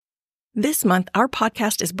This month, our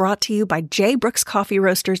podcast is brought to you by J. Brooks Coffee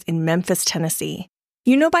Roasters in Memphis, Tennessee.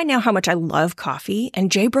 You know by now how much I love coffee,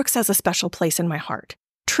 and J. Brooks has a special place in my heart.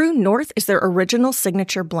 True North is their original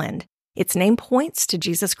signature blend. Its name points to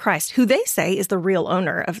Jesus Christ, who they say is the real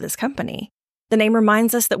owner of this company. The name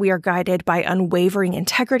reminds us that we are guided by unwavering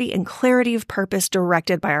integrity and clarity of purpose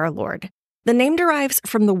directed by our Lord. The name derives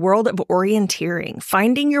from the world of orienteering,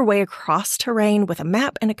 finding your way across terrain with a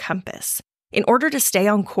map and a compass. In order to stay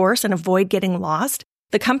on course and avoid getting lost,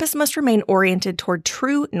 the compass must remain oriented toward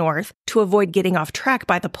true north to avoid getting off track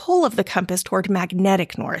by the pull of the compass toward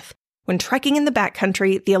magnetic north. When trekking in the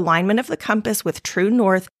backcountry, the alignment of the compass with true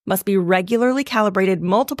north must be regularly calibrated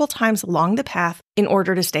multiple times along the path in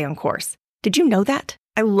order to stay on course. Did you know that?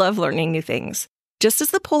 I love learning new things. Just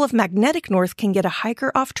as the pull of magnetic north can get a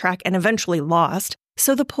hiker off track and eventually lost,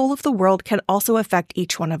 so the pull of the world can also affect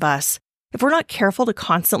each one of us. If we're not careful to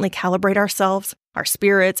constantly calibrate ourselves, our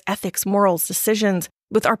spirits, ethics, morals, decisions,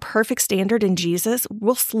 with our perfect standard in Jesus,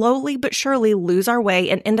 we'll slowly but surely lose our way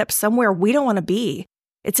and end up somewhere we don't want to be.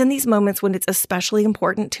 It's in these moments when it's especially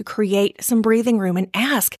important to create some breathing room and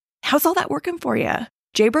ask, how's all that working for you?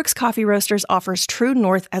 J. Brooks Coffee Roasters offers True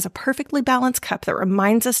North as a perfectly balanced cup that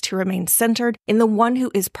reminds us to remain centered in the one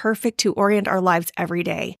who is perfect to orient our lives every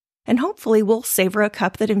day. And hopefully we'll savor a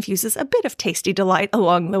cup that infuses a bit of tasty delight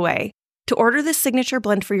along the way. To order this signature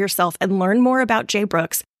blend for yourself and learn more about J.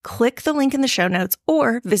 Brooks, click the link in the show notes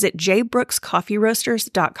or visit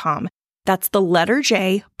jbrookscoffeeroasters.com. That's the letter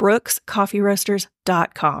J,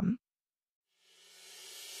 brookscoffeeroasters.com.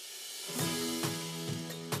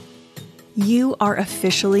 You are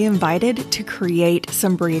officially invited to create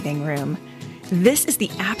some breathing room. This is the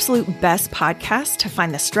absolute best podcast to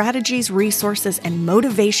find the strategies, resources, and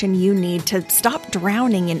motivation you need to stop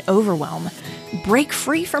drowning in overwhelm, break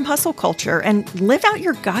free from hustle culture, and live out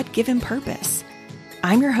your God-given purpose.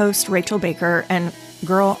 I'm your host, Rachel Baker, and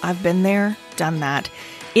girl, I've been there, done that.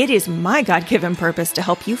 It is my God-given purpose to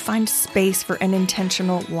help you find space for an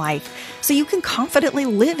intentional life so you can confidently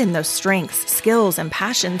live in those strengths, skills, and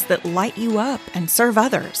passions that light you up and serve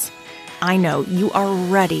others. I know you are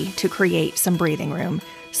ready to create some breathing room,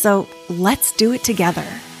 so let's do it together.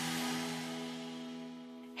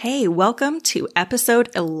 Hey, welcome to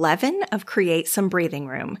episode 11 of Create Some Breathing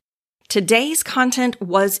Room. Today's content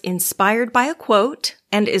was inspired by a quote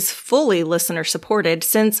and is fully listener supported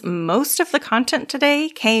since most of the content today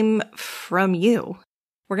came from you.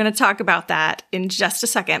 We're going to talk about that in just a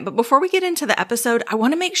second. But before we get into the episode, I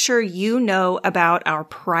want to make sure you know about our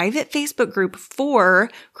private Facebook group for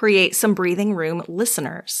Create Some Breathing Room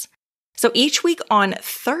listeners. So each week on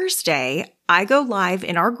Thursday, I go live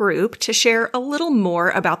in our group to share a little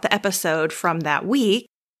more about the episode from that week,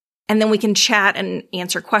 and then we can chat and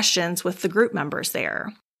answer questions with the group members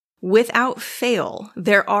there. Without fail,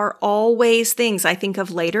 there are always things I think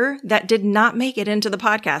of later that did not make it into the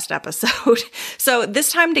podcast episode. So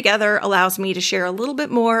this time together allows me to share a little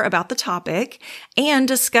bit more about the topic and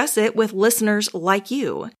discuss it with listeners like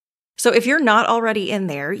you. So if you're not already in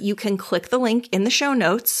there, you can click the link in the show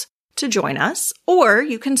notes to join us, or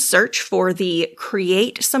you can search for the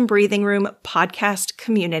Create Some Breathing Room podcast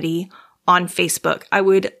community on Facebook. I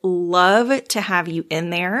would love to have you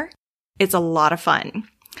in there. It's a lot of fun.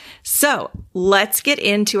 So let's get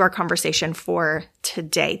into our conversation for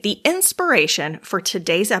today. The inspiration for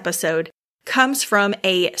today's episode comes from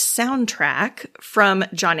a soundtrack from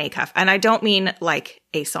Jon Acuff. And I don't mean like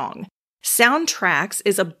a song. Soundtracks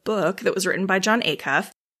is a book that was written by Jon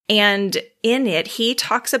Acuff. And in it, he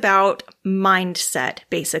talks about mindset,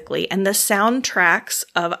 basically, and the soundtracks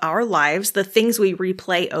of our lives, the things we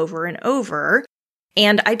replay over and over,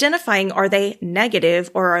 and identifying, are they negative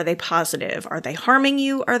or are they positive? Are they harming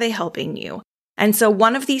you? Are they helping you? And so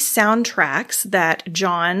one of these soundtracks that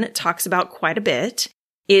Jon talks about quite a bit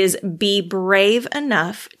is be brave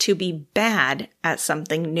enough to be bad at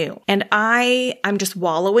something new. And I'm just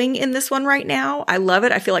wallowing in this one right now. I love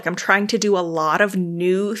it. I feel like I'm trying to do a lot of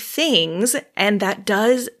new things, and that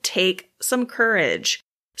does take some courage.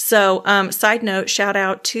 So, side note, shout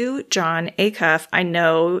out to Jon Acuff. I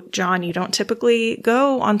know, Jon, you don't typically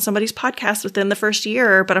go on somebody's podcast within the first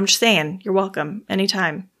year, but I'm just saying, you're welcome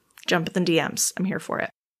anytime. Jump in the DMs. I'm here for it.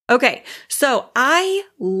 Okay, so I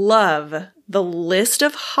love the list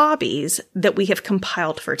of hobbies that we have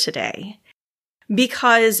compiled for today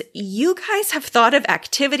because you guys have thought of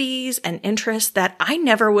activities and interests that I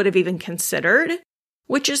never would have even considered,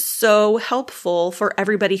 which is so helpful for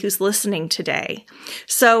everybody who's listening today.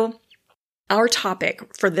 So our topic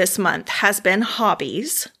for this month has been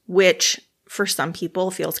hobbies, which for some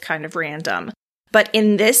people feels kind of random. But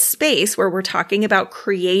in this space where we're talking about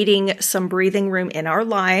creating some breathing room in our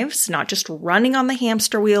lives, not just running on the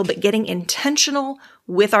hamster wheel, but getting intentional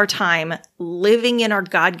with our time, living in our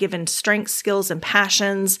God-given strengths, skills, and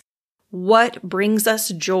passions, what brings us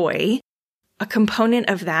joy? A component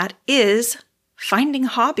of that is finding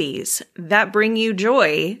hobbies that bring you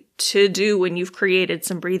joy to do when you've created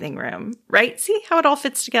some breathing room, right? See how it all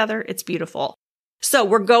fits together? It's beautiful. So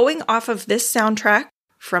we're going off of this soundtrack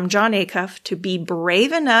from Jon Acuff to be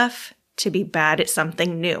brave enough to be bad at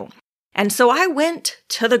something new. And so I went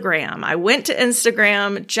to the gram. I went to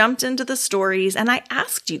Instagram, jumped into the stories, and I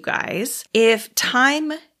asked you guys if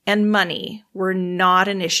time and money were not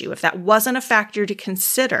an issue, if that wasn't a factor to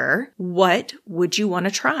consider, what would you want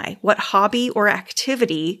to try? What hobby or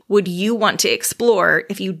activity would you want to explore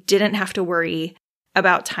if you didn't have to worry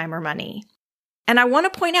about time or money? And I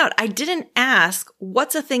want to point out, I didn't ask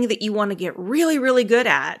what's a thing that you want to get really, really good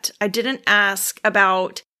at. I didn't ask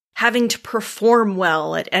about having to perform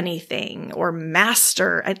well at anything or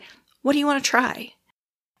master. What do you want to try?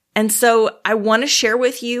 And so I want to share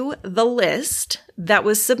with you the list that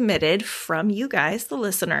was submitted from you guys, the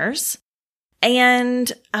listeners.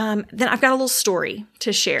 And then I've got a little story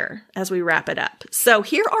to share as we wrap it up. So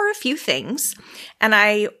here are a few things. And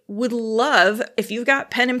I would love, if you've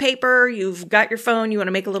got pen and paper, you've got your phone, you want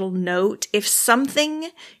to make a little note. If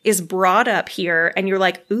something is brought up here and you're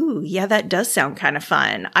like, ooh, yeah, that does sound kind of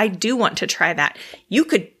fun. I do want to try that. You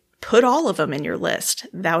could put all of them in your list.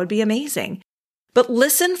 That would be amazing. But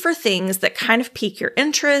listen for things that kind of pique your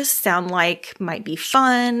interest, sound like might be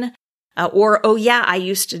fun. Or, oh yeah, I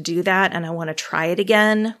used to do that and I want to try it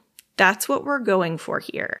again. That's what we're going for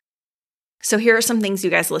here. So here are some things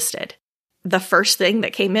you guys listed. The first thing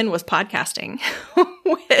that came in was podcasting,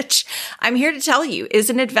 which I'm here to tell you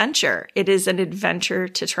is an adventure. It is an adventure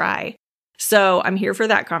to try. So I'm here for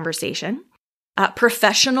that conversation.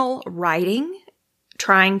 Professional writing,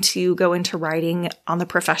 trying to go into writing on the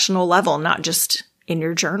professional level, not just in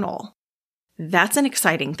your journal. That's an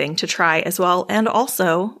exciting thing to try as well. And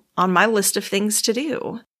also on my list of things to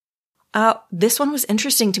do. This one was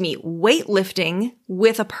interesting to me. Weightlifting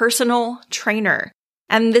with a personal trainer.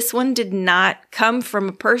 And this one did not come from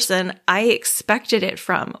a person I expected it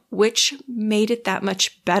from, which made it that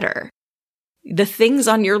much better. The things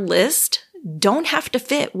on your list don't have to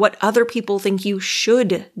fit what other people think you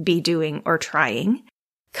should be doing or trying.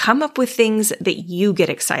 Come up with things that you get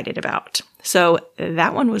excited about. So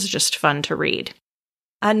that one was just fun to read.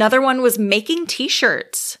 Another one was making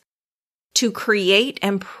t-shirts. To create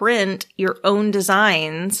and print your own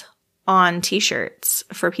designs on t-shirts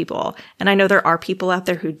for people. And I know there are people out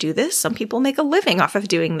there who do this. Some people make a living off of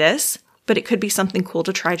doing this, but it could be something cool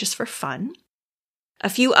to try just for fun. A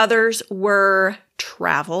few others were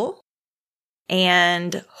travel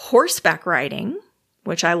and horseback riding,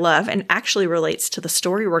 which I love and actually relates to the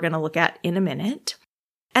story we're going to look at in a minute.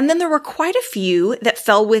 And then there were quite a few that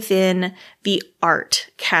fell within the art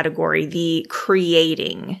category, the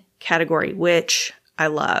creating category, which I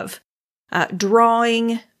love.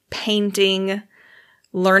 Drawing, painting,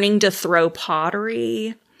 learning to throw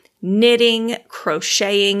pottery, knitting,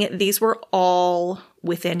 crocheting. These were all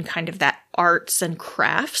within kind of that arts and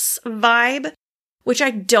crafts vibe, which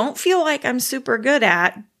I don't feel like I'm super good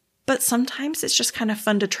at, but sometimes it's just kind of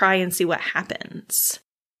fun to try and see what happens.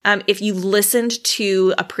 If you listened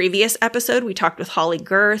to a previous episode, we talked with Holly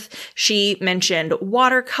Girth. She mentioned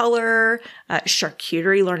watercolor,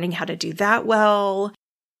 charcuterie, learning how to do that well.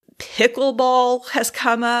 Pickleball has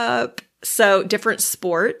come up. So different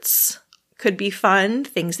sports could be fun,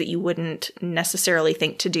 things that you wouldn't necessarily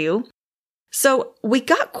think to do. So we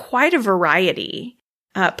got quite a variety.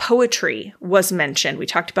 Poetry was mentioned. We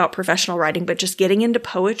talked about professional writing, but just getting into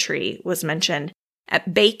poetry was mentioned.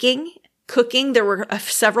 At baking, cooking, there were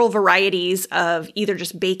several varieties of either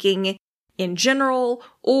just baking in general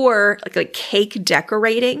or like cake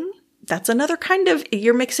decorating. That's another kind of,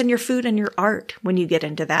 you're mixing your food and your art when you get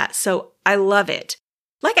into that. So I love it.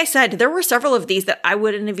 Like I said, there were several of these that I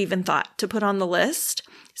wouldn't have even thought to put on the list.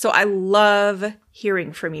 So I love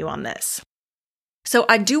hearing from you on this. So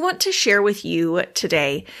I do want to share with you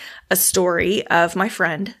today a story of my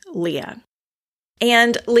friend, Leah.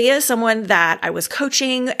 And Leah is someone that I was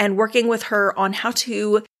coaching and working with her on how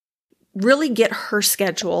to really get her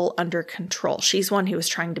schedule under control. She's one who was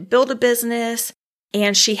trying to build a business,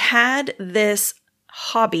 and she had this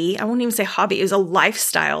hobby. I won't even say hobby. It was a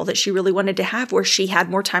lifestyle that she really wanted to have where she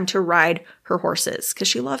had more time to ride her horses because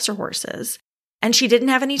she loves her horses. And she didn't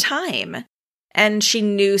have any time. And she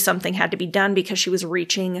knew something had to be done because she was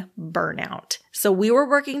reaching burnout. So we were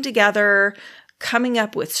working together, coming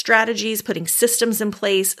up with strategies, putting systems in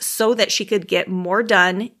place so that she could get more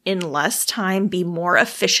done in less time, be more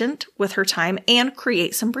efficient with her time, and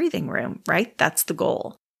create some breathing room, right? That's the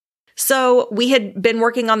goal. So we had been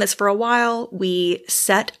working on this for a while. We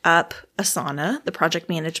set up Asana, the project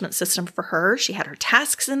management system for her. She had her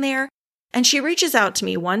tasks in there, and she reaches out to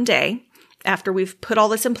me one day after we've put all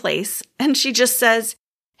this in place, and she just says,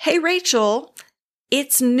 "Hey, Rachel,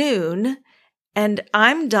 it's noon and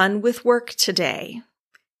I'm done with work today."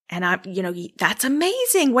 And that's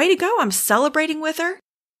amazing. Way to go. I'm celebrating with her.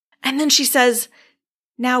 And then she says,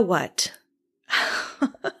 "Now what?"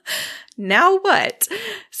 Now what?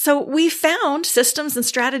 So we found systems and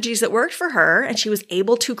strategies that worked for her, and she was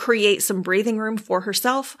able to create some breathing room for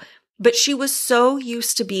herself. But she was so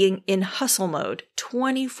used to being in hustle mode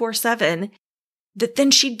 24/7 that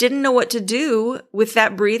then she didn't know what to do with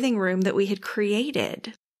that breathing room that we had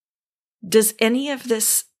created. Does any of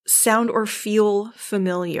this sound or feel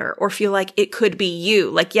familiar, or feel like it could be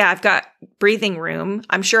you? Like, yeah, I've got breathing room.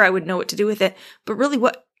 I'm sure I would know what to do with it. But really,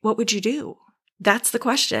 what would you do? That's the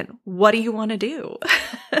question. What do you want to do?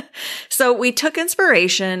 So we took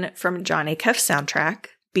inspiration from Jon Acuff's soundtrack,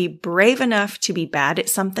 Be Brave Enough to Be Bad at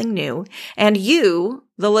Something New. And you,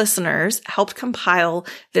 the listeners, helped compile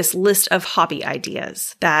this list of hobby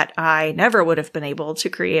ideas that I never would have been able to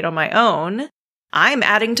create on my own. I'm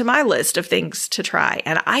adding to my list of things to try.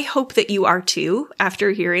 And I hope that you are too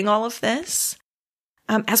after hearing all of this.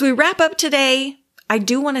 As we wrap up today, I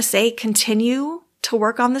do want to say continue to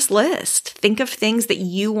work on this list. Think of things that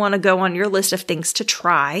you want to go on your list of things to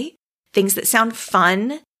try, things that sound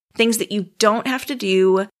fun, things that you don't have to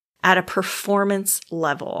do at a performance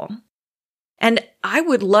level. And I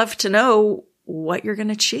would love to know what you're going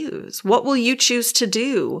to choose. What will you choose to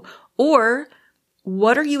do? Or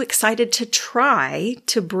what are you excited to try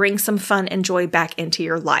to bring some fun and joy back into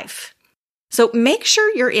your life? So make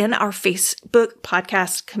sure you're in our Facebook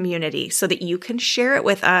podcast community so that you can share it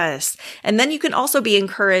with us. And then you can also be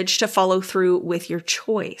encouraged to follow through with your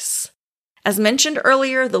choice. As mentioned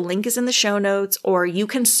earlier, the link is in the show notes, or you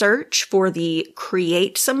can search for the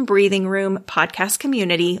Create Some Breathing Room podcast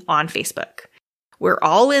community on Facebook. We're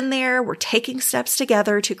all in there. We're taking steps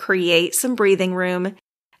together to create some breathing room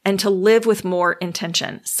and to live with more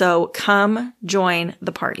intention. So come join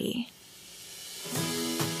the party.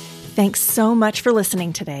 Thanks so much for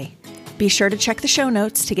listening today. Be sure to check the show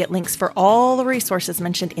notes to get links for all the resources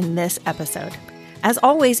mentioned in this episode. As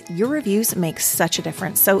always, your reviews make such a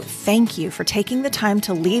difference, so thank you for taking the time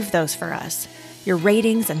to leave those for us. Your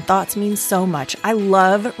ratings and thoughts mean so much. I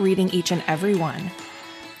love reading each and every one.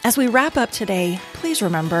 As we wrap up today, please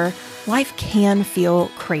remember, life can feel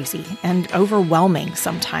crazy and overwhelming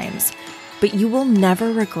sometimes, but you will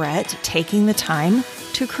never regret taking the time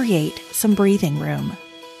to create some breathing room.